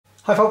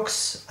Hi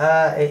folks,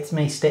 it's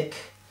me StiK,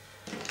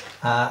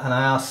 and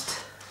I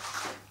asked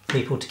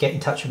people to get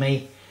in touch with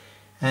me,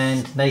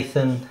 and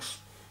Nathan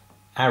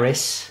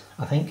Aris,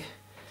 I think,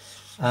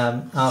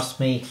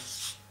 asked me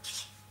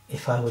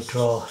if I would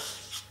draw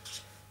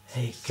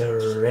a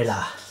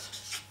gorilla.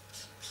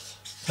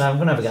 So I'm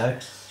going to have a go.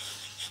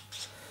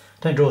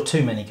 Don't draw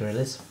too many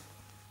gorillas,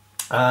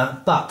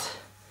 but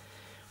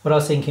what I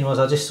was thinking was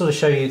I'll just sort of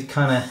show you the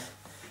kind of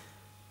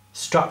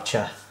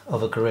structure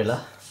of a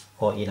gorilla,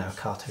 or you know, a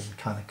cartoon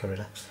kind of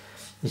gorilla.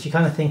 Is you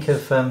kind of think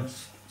of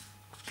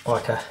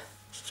like a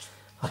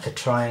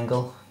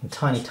triangle, and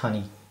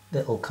tiny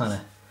little kind of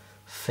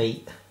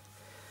feet,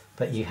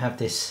 but you have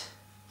this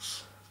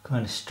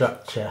kind of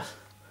structure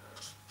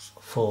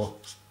for,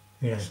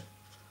 you know,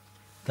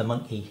 the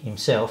monkey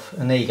himself.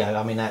 And there you go.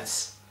 I mean,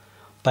 that's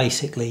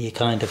basically you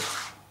kind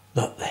of,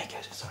 look, there it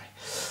goes, sorry,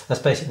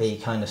 that's basically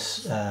kind of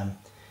a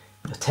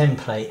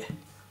template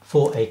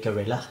for a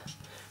gorilla.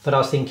 But I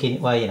was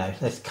thinking, well, you know,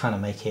 let's kind of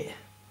make it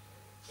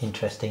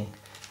interesting.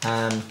 So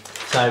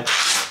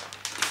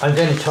I'm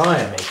going to try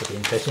and make it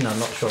interesting. I'm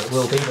not sure it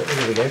will be, but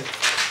here we go.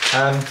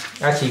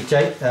 Actually,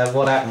 Jake,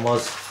 what happened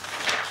was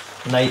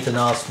Nathan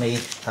asked me,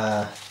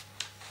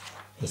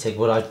 he said,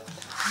 well,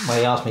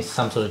 he asked me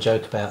some sort of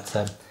joke about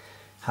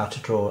how to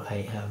draw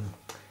a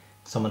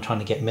someone trying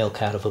to get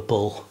milk out of a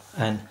bull,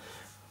 and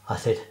I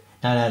said,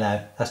 no,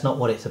 that's not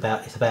what it's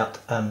about. It's about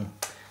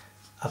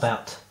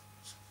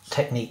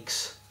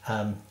techniques,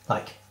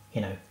 like,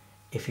 you know,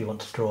 if you want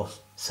to draw,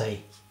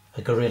 say,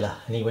 a gorilla.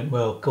 And he went,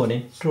 well, go on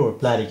in, draw a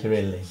bloody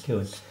gorilla,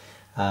 go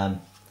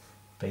on.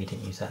 But he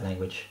didn't use that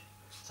language.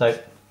 So,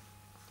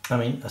 I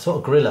mean, a sort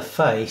of gorilla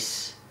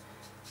face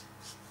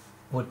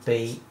would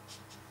be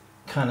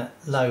kind of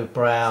low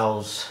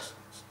brows.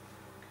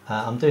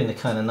 I'm doing the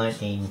kind of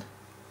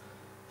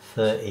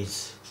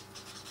 1930s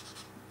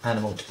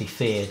animal to be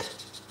feared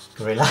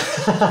gorilla.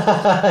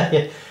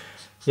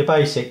 Your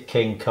basic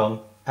King Kong.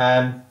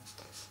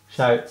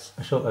 So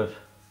a sort of,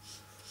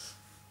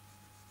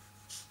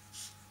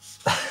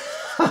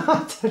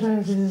 I don't know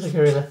if this is a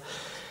gorilla.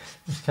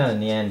 It's kind of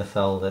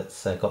Neanderthal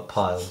that's got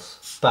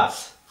piles.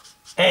 But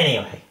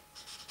anyway,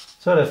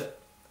 sort of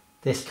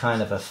this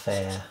kind of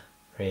affair,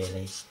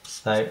 really.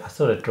 So I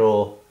sort of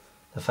draw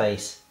the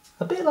face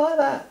a bit like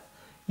that.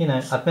 You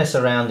know, I'd mess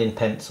around in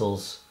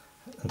pencils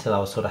until I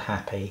was sort of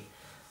happy.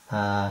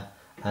 And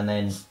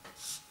then,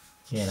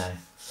 you know,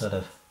 sort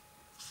of,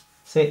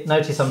 see,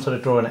 notice I'm sort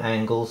of drawing at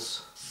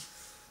angles.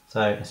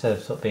 So instead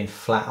of sort of being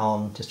flat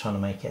on, just trying to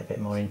make it a bit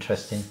more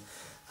interesting.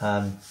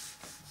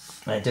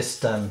 It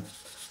just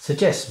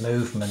suggests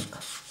movement,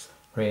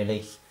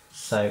 really.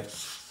 So,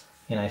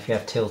 you know, if you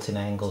have tilting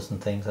angles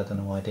and things, I don't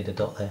know why I did a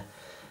dot there.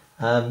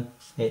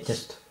 It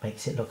just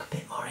makes it look a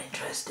bit more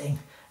interesting.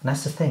 And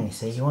that's the thing, you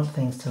see, you want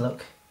things to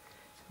look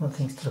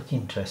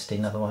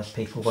interesting, otherwise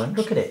people won't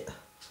look at it.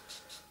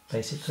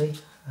 Basically,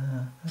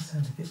 that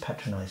sounds a bit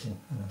patronising.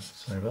 Oh,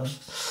 sorry about that.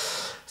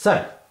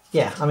 So,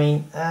 yeah, I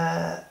mean,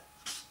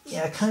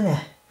 yeah, kind of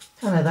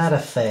that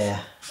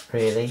affair,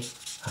 really.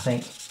 I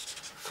think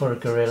for a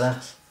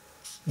gorilla,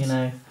 you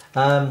know,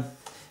 I'm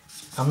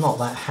not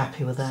that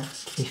happy with that,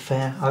 to be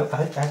fair.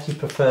 I actually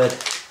preferred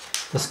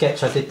the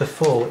sketch I did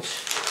before, which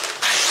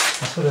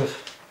I sort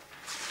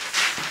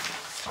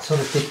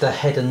of did the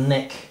head and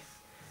neck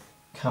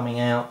coming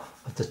out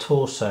of the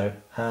torso.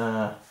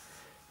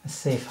 Let's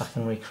see if I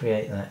can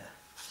recreate that.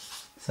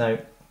 So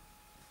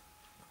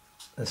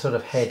the sort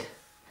of head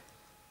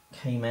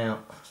came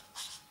out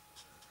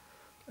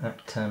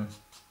at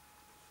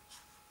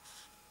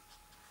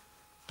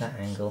that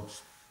angle.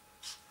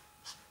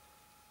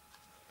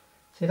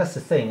 See, that's the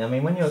thing. I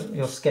mean, when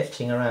you're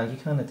sketching around, you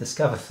kind of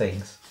discover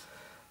things.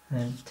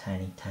 And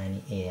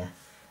tiny ear.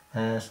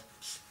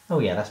 Oh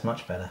yeah, that's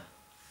much better.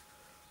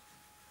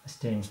 It's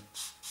doing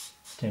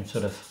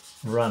sort of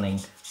running.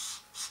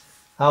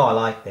 Oh, I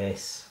like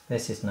this.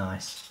 This is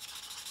nice.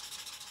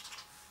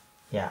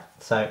 Yeah.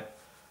 So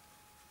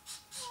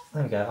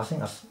there we go. I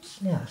think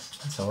yeah,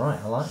 that's all right.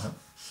 I like that.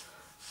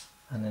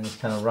 And then he's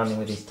kind of running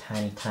with his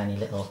tiny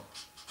little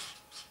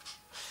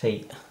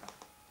feet.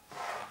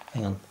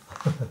 Hang on.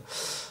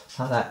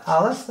 Like that.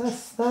 Oh,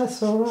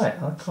 that's all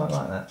right. I quite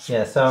like that.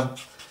 Yeah. So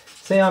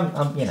see,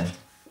 I'm you know,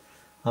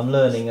 I'm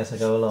learning as I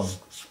go along.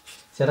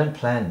 See, I don't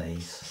plan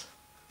these.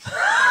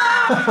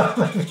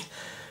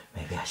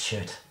 maybe I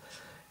should.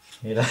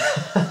 You know,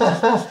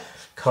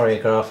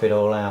 choreograph it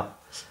all out.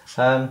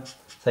 So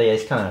yeah,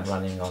 he's kind of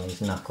running on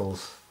his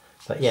knuckles.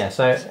 But yeah,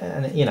 so,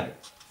 and you know,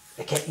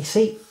 again, you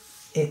see,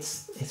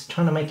 it's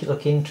trying to make it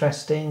look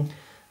interesting,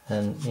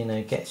 and you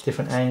know, get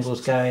different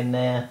angles going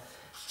there.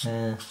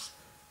 You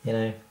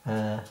know,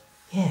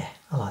 yeah,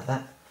 I like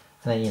that.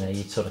 And then, you know,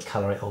 you sort of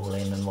colour it all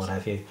in and what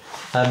have you.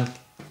 I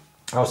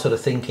was sort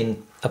of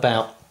thinking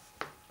about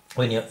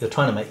when you're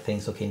trying to make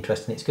things look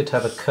interesting, it's good to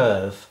have a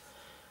curve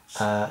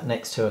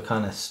next to a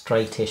kind of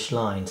straightish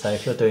line. So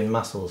if you're doing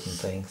muscles and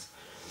things,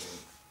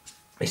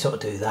 you sort of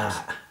do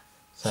that.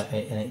 So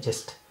and it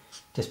just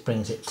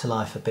brings it to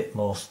life a bit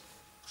more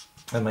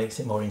and makes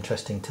it more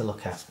interesting to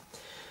look at.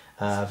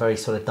 very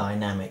sort of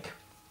dynamic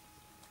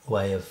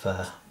way of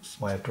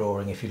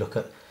drawing. If you look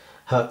at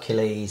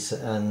Hercules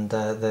and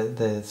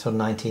the sort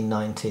of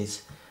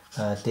 1990s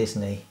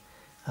Disney,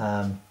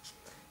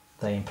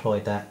 they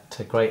employed that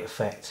to great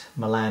effect.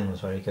 Milan was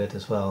very good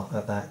as well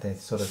at that. They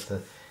sort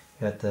of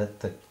you had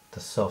the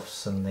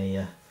softs and the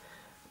I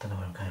don't know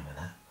where I'm going with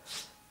that.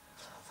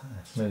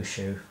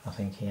 Mushu, I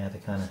think he had a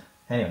kind of,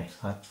 anyway,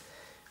 I'm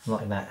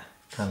not in that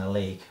kind of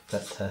league,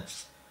 but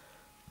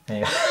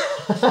anyway,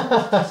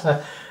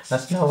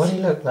 that's not what he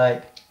looked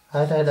like.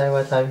 I don't know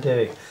what I'm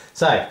doing.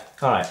 So,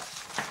 alright,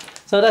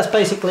 so that's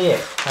basically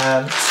it.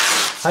 I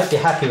hope you're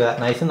happy with that,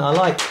 Nathan. I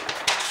like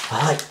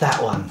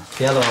that one.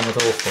 The other one was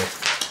awful.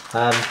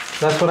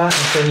 That's what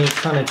happens when you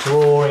kind of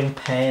draw in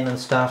pen and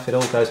stuff. It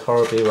all goes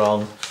horribly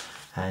wrong,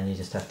 and you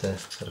just have to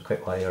sort of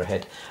quit while you're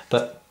ahead.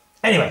 But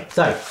anyway,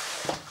 so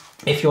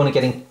if you want to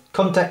get in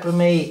contact with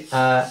me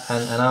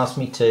and ask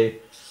me to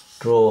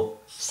draw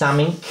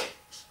something,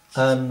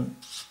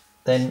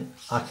 then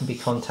I can be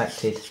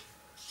contacted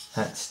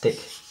at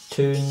StiK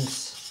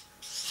Tunes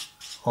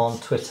on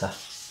Twitter.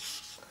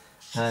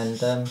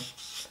 And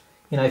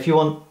you know, if you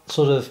want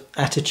sort of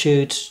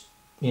attitudes,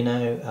 you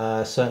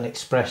know, certain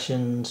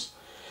expressions,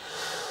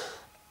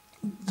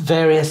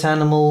 various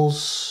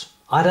animals,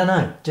 I don't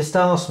know, just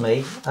ask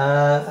me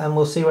and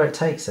we'll see where it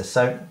takes us.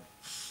 So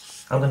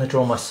I'm going to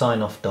draw my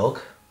sign-off dog,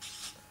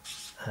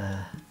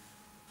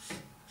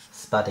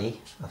 Spuddy,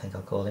 I think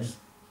I'll call him.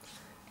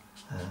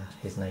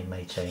 His name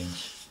may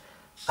change.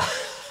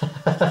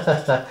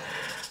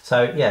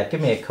 So yeah,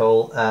 give me a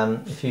call.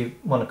 If you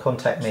want to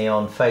contact me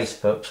on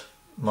Facebook,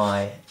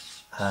 my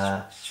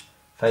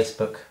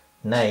Facebook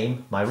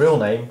name, my real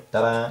name,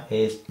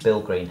 is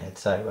Bill Greenhead.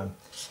 So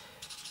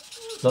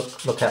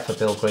look out for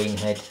Bill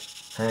Greenhead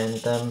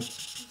and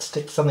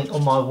stick something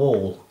on my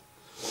wall.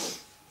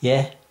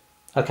 Yeah.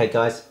 Okay,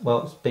 guys.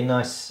 Well, it's been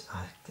nice.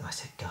 I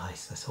said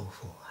guys. That's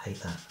awful. I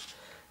hate that.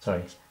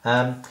 Sorry.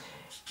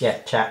 Yeah,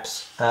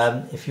 chaps.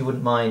 If you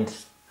wouldn't mind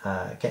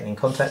getting in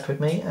contact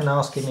with me and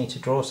asking me to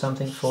draw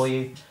something for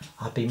you,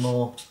 I'd be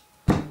more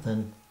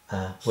than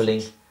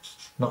willing.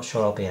 Not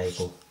sure I'll be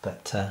able,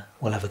 but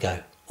we'll have a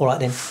go. All right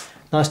then.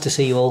 Nice to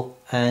see you all,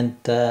 and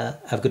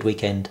have a good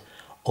weekend.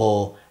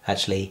 Or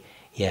actually,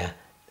 yeah,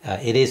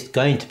 it is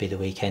going to be the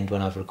weekend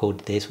when I've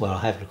recorded this. Well, I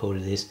have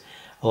recorded this.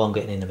 Oh, I'm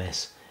getting in a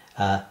mess.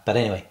 But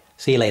anyway,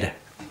 see you later.